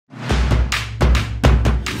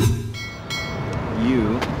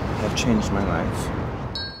changed my life.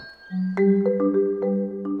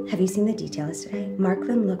 Have you seen the details today?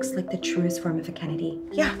 Marklin looks like the truest form of a Kennedy.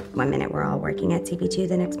 Yeah. One minute we're all working at CP2,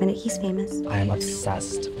 the next minute he's famous. I am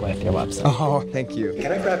obsessed with your website. Oh, thank you.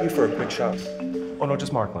 Can I grab you for a quick shot? Oh, no,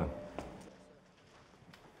 just Marklin.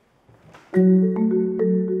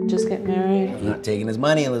 Just get married. I'm not taking his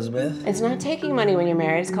money, Elizabeth. It's not taking money when you're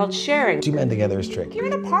married. It's called sharing. Two men together is tricky. You're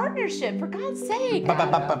in a partnership, for God's sake.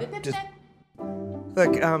 Just...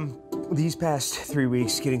 Look, these past 3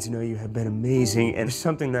 weeks, getting to know you have been amazing, and it's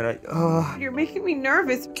something that You're making me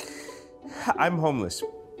nervous. I'm homeless.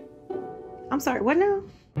 I'm sorry, what now?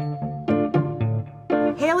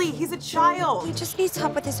 Haley, he's a child. He just needs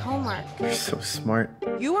help with his homework. You're so smart.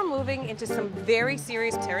 You are moving into some very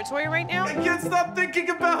serious territory right now. I can't stop thinking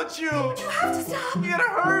about you. You have to stop. It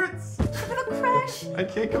hurts. It'll crash. I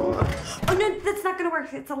can't go on. Oh, no, that's not gonna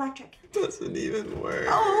work. It's electric. It doesn't even work.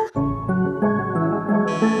 Oh.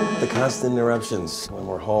 The constant interruptions. When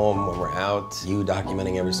we're home, when we're out, you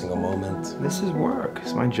documenting every single moment. This is work.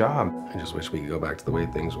 It's my job. I just wish we could go back to the way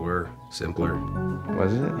things were. Simpler.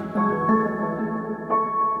 Was it?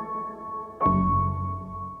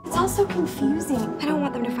 It's all so confusing. I don't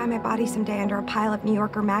want them to find my body someday under a pile of New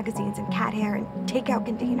Yorker magazines and cat hair and takeout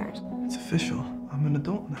containers. It's official. I'm an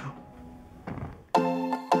adult now.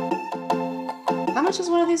 How much does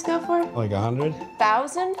one of these go for? Like 100?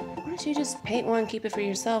 1,000? Why don't you just paint one, keep it for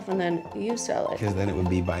yourself, and then you sell it? Because then it would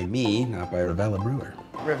be by me, not by Ravella Brewer.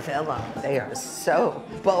 Ravella, they are so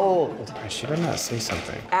bold. She better not say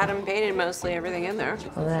something. Adam painted mostly everything in there.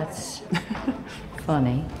 Well, that's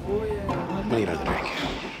funny. We need another drink.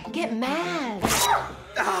 Get mad.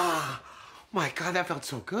 Ah, my God, that felt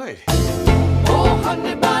so good. Oh,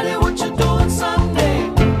 honey, buddy, what you doing Sunday?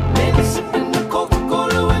 Maybe sipping the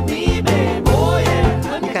Coca-Cola with me, babe. Oh,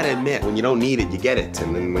 yeah. You gotta admit, when you don't need it, you get it.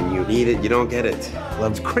 And then when you need it, you don't get it.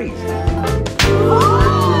 Love's crazy.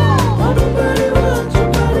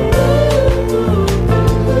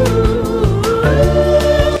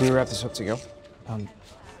 Can you wrap this up to go?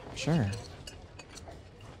 Sure.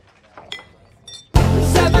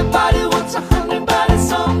 Everybody wants a